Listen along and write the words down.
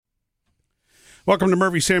Welcome to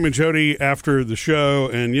Murphy, Sam, and Jody after the show.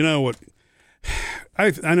 And you know what? I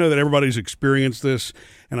know that everybody's experienced this,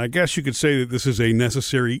 and I guess you could say that this is a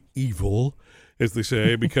necessary evil, as they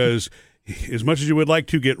say, because as much as you would like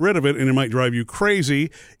to get rid of it, and it might drive you crazy,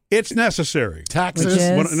 it's necessary. Taxes?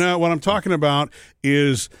 What I'm talking about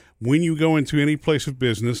is when you go into any place of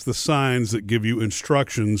business, the signs that give you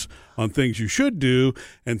instructions on things you should do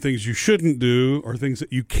and things you shouldn't do or things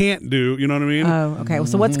that you can't do. You know what I mean? Oh, okay.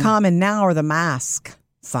 So what's common now are the mask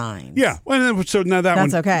signs. Yeah. Well, so now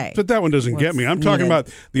that's okay. But that one doesn't get me. I'm talking needed?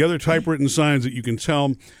 about the other typewritten signs that you can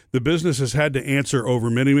tell the business has had to answer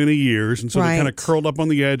over many, many years. And so they're kind of curled up on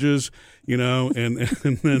the edges, you know, and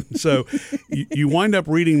then so you wind up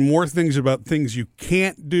reading more things about things you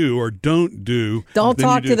can't do or don't do. Don't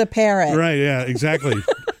talk to the parrot. Right. Yeah, exactly.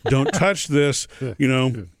 Don't touch this, you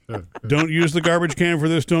know. Don't use the garbage can for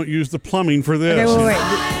this. Don't use the plumbing for this. Okay, wait.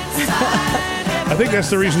 I think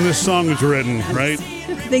that's the reason this song was written, right?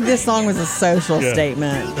 I think this song was a social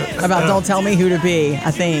statement about don't tell me who to be,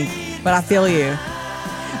 I think. But I feel you.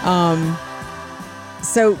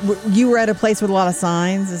 So you were at a place with a lot of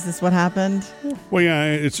signs. Is this what happened? Well,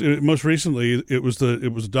 yeah. Most recently it was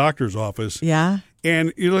the doctor's office. Yeah.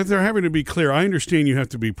 And they're having to be clear. I understand you have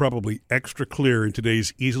to be probably extra clear in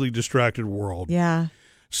today's easily distracted world. Yeah.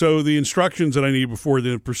 So the instructions that I need before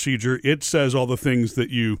the procedure, it says all the things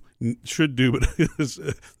that you should do, but there's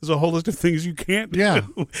a whole list of things you can't do. Yeah.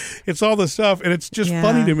 It's all the stuff, and it's just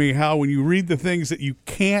funny to me how when you read the things that you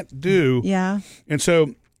can't do. Yeah. And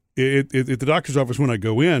so at the doctor's office, when I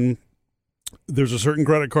go in, there's a certain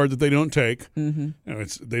credit card that they don't take. Mm-hmm.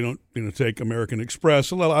 They don't take American Express.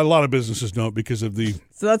 A lot of businesses don't because of the.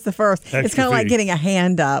 So that's the first. It's kind of like getting a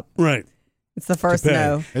hand up. Right. It's the first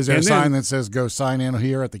no. Is there a sign that says "Go sign in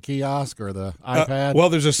here" at the kiosk or the iPad? Well,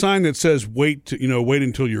 there's a sign that says wait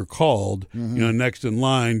until you're called. Mm-hmm. Next in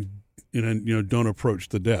line. Don't approach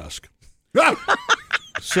the desk.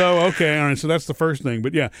 So okay, all right. So that's the first thing.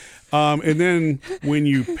 But yeah, and then when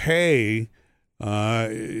you pay,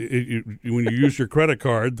 when you use your credit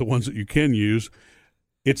card, the ones that you can use.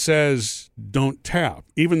 It says don't tap,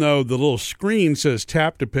 even though the little screen says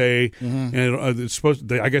tap to pay, and it's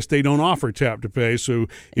supposed. I guess they don't offer tap to pay. So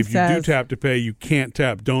if you do tap to pay, you can't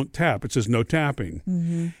tap. Don't tap. It says no tapping.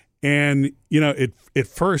 Mm-hmm. And at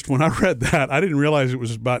first when I read that, I didn't realize it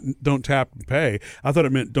was about don't tap and pay. I thought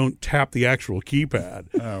it meant don't tap the actual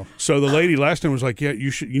keypad. Oh. So the lady last time was like, "Yeah,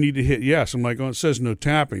 you need to hit yes." I'm like, "Oh, it says no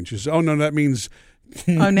tapping." She says, "Oh no, that means."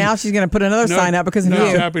 Oh, now she's going to put another sign up because of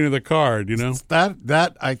no you. Tapping to the card,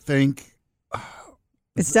 That I think.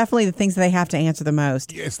 It's definitely the things that they have to answer the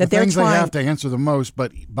most. It's the things they have to answer the most,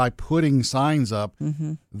 but by putting signs up,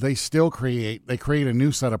 they still create a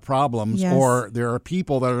new set of problems. Yes. Or there are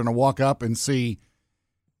people that are going to walk up and see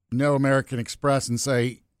no American Express and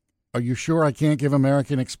say, "Are you sure I can't give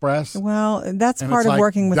American Express?" Well, that's and part of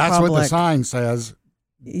working with that's public. What the sign says.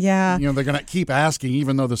 Yeah. They're going to keep asking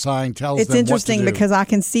even though the sign tells them what to do. It's interesting because I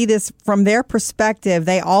can see this from their perspective.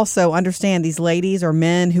 They also understand these ladies or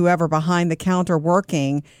men, whoever behind the counter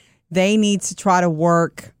working, they need to try to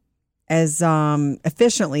work as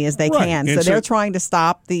efficiently as they can. So they're trying to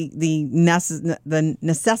stop the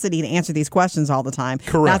necessity to answer these questions all the time.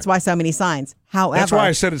 Correct. That's why so many signs. However, that's why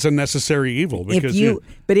I said it's a necessary evil. Because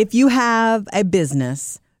if you have a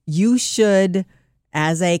business, you should,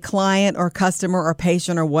 as a client or customer or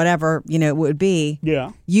patient or whatever, it would be,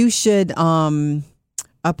 you should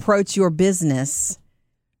approach your business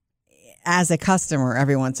as a customer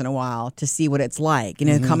every once in a while to see what it's like,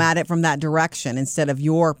 come at it from that direction instead of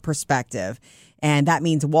your perspective. And that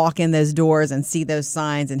means walk in those doors and see those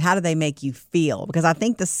signs and how do they make you feel? Because I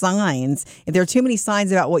think the signs, if there are too many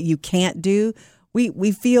signs about what you can't do,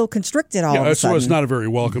 we feel constricted all of a sudden. So it's not a very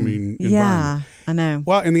welcoming environment. Yeah, I know.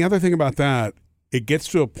 Well, and the other thing about that, it gets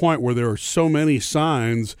to a point where there are so many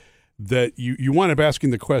signs that you wind up asking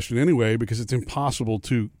the question anyway because it's impossible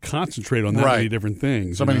to concentrate on that many different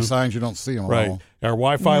things. So many signs you don't see them all. Our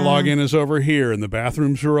Wi-Fi login is over here, and the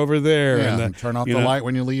bathrooms are over there. Yeah, and turn off the light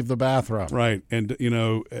when you leave the bathroom. Right, and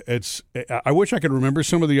it's. I wish I could remember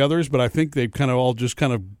some of the others, but I think they've kind of all just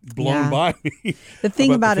kind of blown by me. The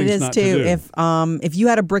thing about it is too, if you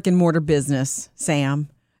had a brick and mortar business, Sam,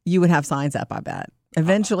 you would have signs up. I bet.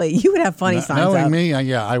 Eventually, you would have funny signs up. Knowing me,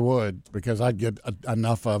 yeah, I would, because I'd get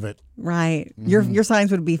enough of it. Right. Your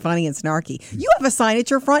signs would be funny and snarky. You have a sign at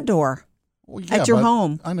your front door, at your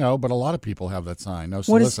home. I know, but a lot of people have that sign. No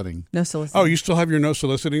soliciting. No soliciting. Oh, you still have your no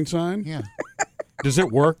soliciting sign? Yeah. Does it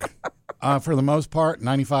work? For the most part,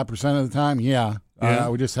 95% of the time, yeah.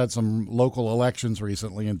 We just had some local elections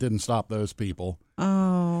recently and didn't stop those people.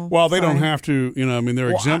 Oh. Well, they don't have to,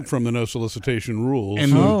 they're exempt from the no solicitation rules.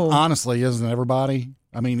 And honestly, isn't everybody?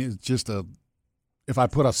 I mean, it's just if I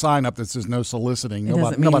put a sign up that says no soliciting,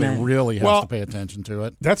 nobody really has to pay attention to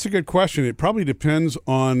it. That's a good question. It probably depends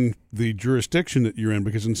on the jurisdiction that you're in,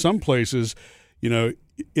 because in some places,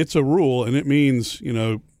 it's a rule, and it means,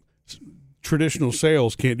 traditional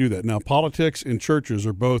sales can't do that. Now, politics and churches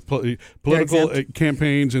are both political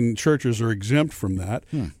campaigns, and churches are exempt from that.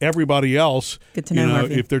 Everybody else, good to know,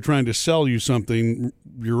 if they're trying to sell you something,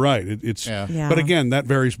 you're right. But again, that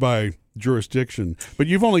varies by jurisdiction. But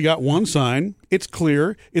you've only got one sign. It's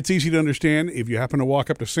clear. It's easy to understand. If you happen to walk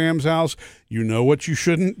up to Sam's house, you know what you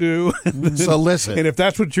shouldn't do. Solicit. And if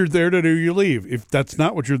that's what you're there to do, you leave. If that's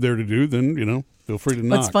not what you're there to do, then, feel free to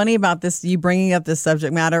knock. What's funny about this, you bringing up this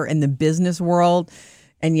subject matter in the business world,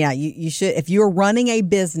 and you should, if you're running a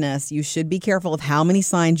business, you should be careful of how many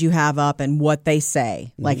signs you have up and what they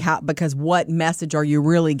say. Because what message are you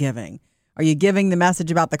really giving? Are you giving the message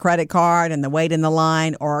about the credit card and the wait in the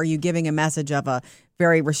line, or are you giving a message of a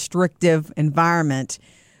very restrictive environment?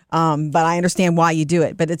 But I understand why you do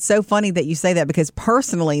it. But it's so funny that you say that, because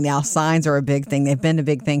personally now signs are a big thing. They've been a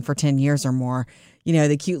big thing for 10 years or more.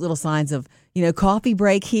 The cute little signs of, coffee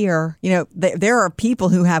break here. There are people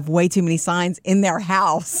who have way too many signs in their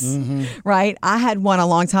house, right? I had one a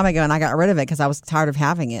long time ago and I got rid of it because I was tired of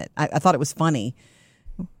having it. I thought it was funny.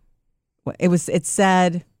 It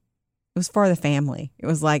said... It was for the family. It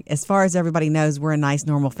was like, as far as everybody knows, we're a nice,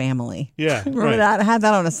 normal family. Yeah. Remember that? I had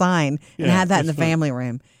that on a sign and I had that in the family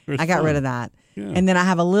room. I got rid of that. Yeah. And then I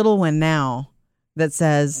have a little one now that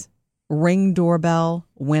says, ring doorbell,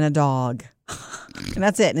 win a dog. And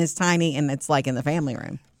that's it. And it's tiny and it's like in the family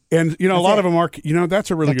room. And, a lot of them are,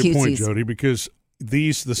 that's a really good point, Jody, because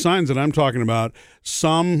the signs that I'm talking about,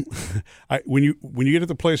 when you get to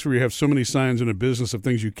the place where you have so many signs in a business of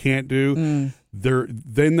things you can't do,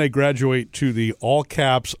 then they graduate to the all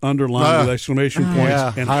caps, underlined with exclamation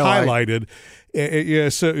points and highlighted.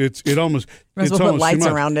 So it almost it's almost put lights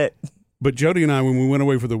around it. But Jody and I, when we went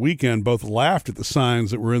away for the weekend, both laughed at the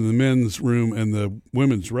signs that were in the men's room and the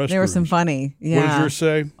women's restroom. There were some funny. Yeah. What did yours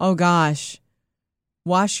say? Oh gosh,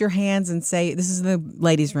 wash your hands and say. This is the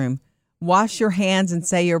ladies' room. Wash your hands and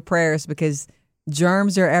say your prayers, because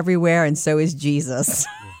germs are everywhere and so is Jesus.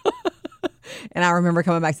 And I remember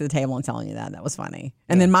coming back to the table and telling you that. That was funny.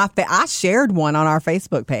 And then I shared one on our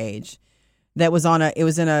Facebook page that was it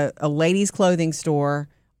was in a ladies' clothing store.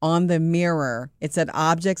 On the mirror, it said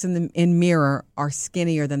objects in mirror are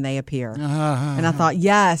skinnier than they appear. And I thought,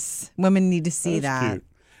 yes, women need to see that. Cute.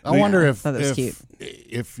 I wonder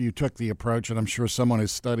if you took the approach, and I'm sure someone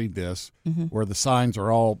has studied this, where the signs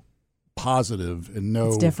are all positive and no,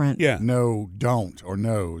 it's different. No, don't, or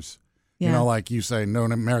no's. Like you say, no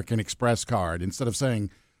American Express card, instead of saying,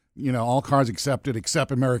 all cards accepted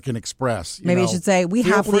except American Express. Maybe you should say, we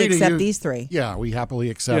happily accept these three. Yeah, we happily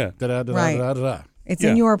accept da-da-da-da-da-da. It's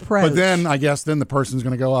in your approach. But then I guess the person's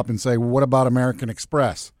going to go up and say, well, what about American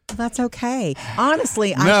Express? Well, that's okay.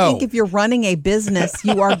 Honestly, I think if you're running a business,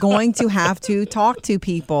 you are going to have to talk to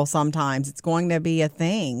people sometimes. It's going to be a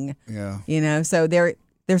thing. Yeah. So there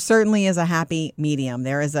certainly is a happy medium.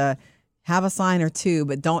 There is have a sign or two,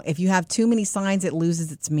 but if you have too many signs, it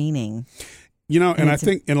loses its meaning. And I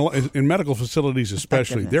think in medical facilities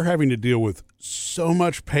especially, they're having to deal with so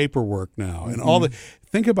much paperwork now. And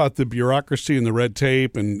think about the bureaucracy and the red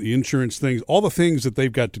tape and the insurance things, all the things that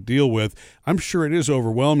they've got to deal with. I'm sure it is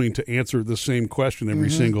overwhelming to answer the same question every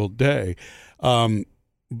single day.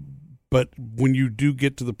 But when you do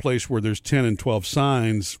get to the place where there's 10 and 12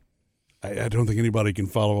 signs, I don't think anybody can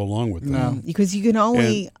follow along with that. No, because you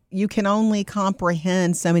can only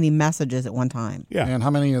comprehend so many messages at one time. Yeah. And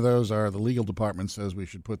how many of those are the legal department says we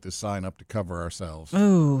should put this sign up to cover ourselves?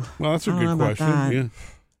 Oh, well, that's a good question. Yeah.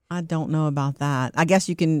 I don't know about that. I guess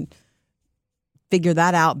you can figure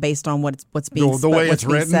that out based on what's being the way it's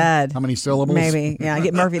written. Said. How many syllables? Maybe. Yeah.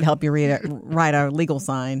 Get Murphy to help you write a legal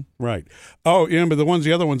sign. Right. Oh, yeah. But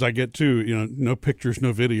the other ones I get too. No pictures,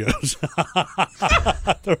 no videos.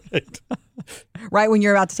 Right when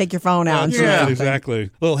you're about to take your phone out. And yeah, exactly.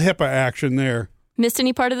 A little HIPAA action there. Missed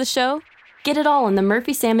any part of the show? Get it all on the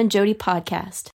Murphy, Sam, and Jody podcast.